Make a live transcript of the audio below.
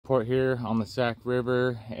report here on the Sac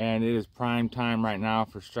River, and it is prime time right now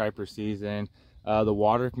for striper season. The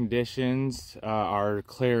water conditions are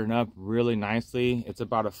clearing up really nicely. It's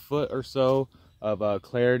about a foot or so of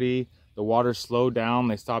clarity. The water slowed down,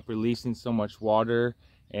 they stopped releasing so much water,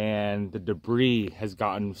 and the debris has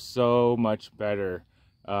gotten so much better.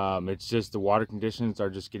 It's just the water conditions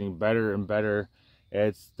are just getting better and better.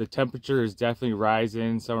 The temperature is definitely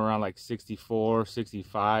rising, somewhere around like 64,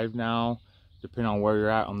 65 now, depending on where you're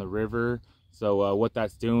at on the river. So what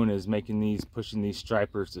that's doing is pushing these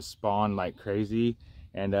stripers to spawn like crazy,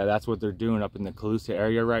 and that's what they're doing up in the Calusa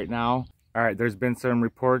area right now. All right, there's been some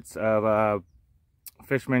reports of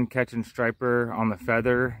fishermen catching striper on the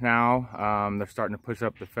feather now. They're starting to push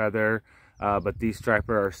up the feather, but these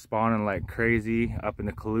striper are spawning like crazy up in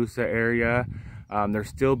the Calusa area. They're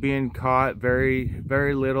still being caught,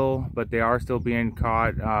 very little, but they are still being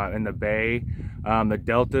caught in the bay. The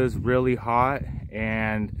delta is really hot,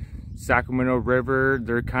 and Sacramento River,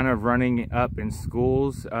 they're kind of running up in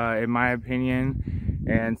schools, in my opinion,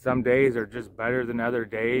 and some days are just better than other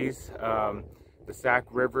days. The Sac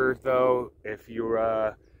River, though, if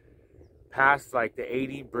you're past like the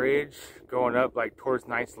 80 bridge going up like towards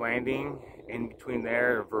Nice Landing, in between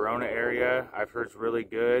there, Verona area, I've heard it's really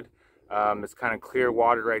good. It's kind of clear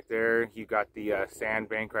water right there. You got the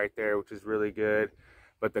sandbank right there, which is really good.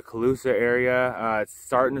 But the Calusa area, it's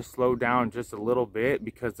starting to slow down just a little bit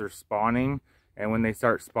because they're spawning. And when they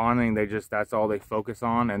start spawning, that's all they focus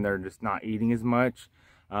on, and they're just not eating as much.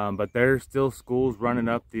 But there's still schools running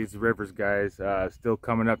up these rivers, guys, still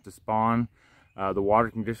coming up to spawn. The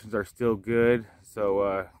water conditions are still good,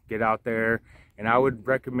 so get out there. And I would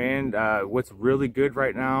recommend, what's really good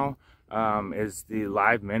right now is the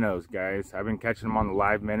live minnows, guys. I've been catching them on the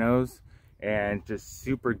live minnows, and just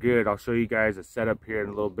super good. I'll show you guys a setup here in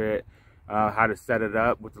a little bit, how to set it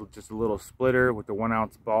up with just a little splitter with the 1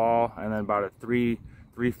 ounce ball, and then about a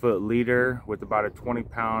 3-foot leader with about a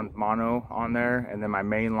 20-pound mono on there, and then my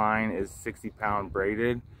main line is 60-pound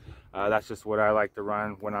braided. That's just what I like to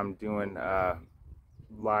run when I'm doing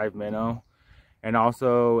live minnow. And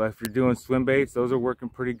also, if you're doing swim baits, those are working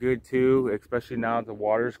pretty good too, especially now that the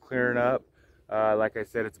water's clearing up. Like I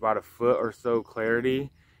said, it's about a foot or so clarity,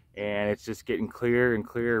 and it's just getting clearer and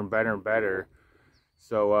clearer and better.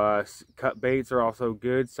 So cut baits are also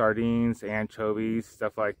good, sardines, anchovies,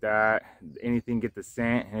 stuff like that. Anything get the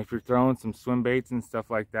scent. And if you're throwing some swim baits and stuff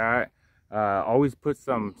like that, always put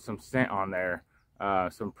some scent on there,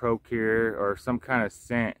 some Procure or some kind of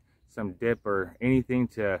scent, some dip or anything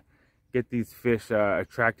to get these fish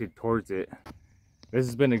attracted towards it. This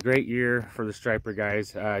has been a great year for the striper,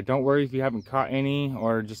 guys. Don't worry if you haven't caught any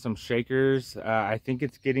or just some shakers. I think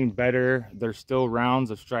it's getting better. There's still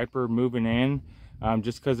rounds of striper moving in.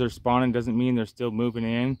 Just because they're spawning doesn't mean they're still moving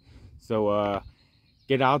in. So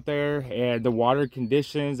get out there, and the water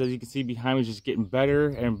conditions, as you can see behind me, is just getting better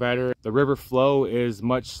and better. The river flow is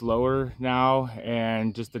much slower now,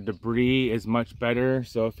 and just the debris is much better.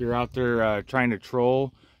 So if you're out there trying to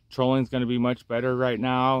trolling is going to be much better right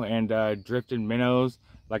now. And drifting minnows,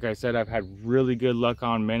 like I said, I've had really good luck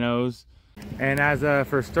on minnows. And as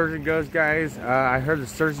for sturgeon goes, guys, I heard the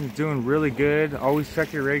sturgeon's doing really good. Always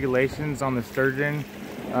check your regulations on the sturgeon.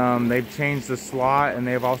 They've changed the slot, and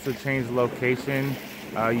they've also changed the location.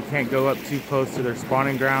 You can't go up too close to their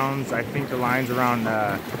spawning grounds. I think the line's around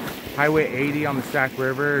Highway 80 on the Sac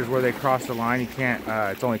River is where they cross the line. You can't,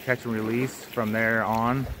 it's only catch and release from there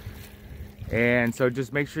on. And so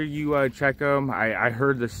just make sure you check them. I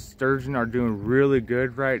heard the sturgeon are doing really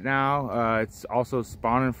good right now. It's also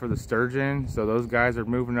spawning for the sturgeon, so those guys are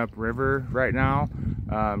moving up river right now.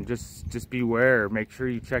 Just beware. Make sure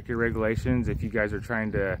you check your regulations if you guys are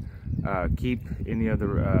trying to keep any of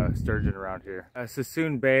the sturgeon around here.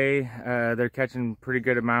 Sassoon Bay, they're catching pretty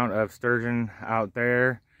good amount of sturgeon out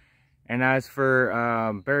there. And as for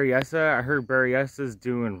Berryessa, I heard Berryessa's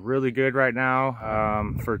doing really good right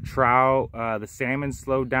now. For trout, the salmon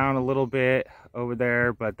slowed down a little bit over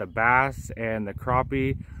there, but the bass and the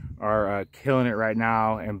crappie are killing it right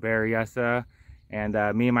now in Berryessa. And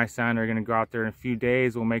me and my son are gonna go out there in a few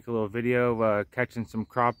days. We'll make a little video of catching some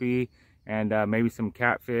crappie and maybe some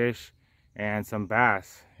catfish and some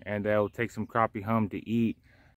bass. And we'll take some crappie home to eat.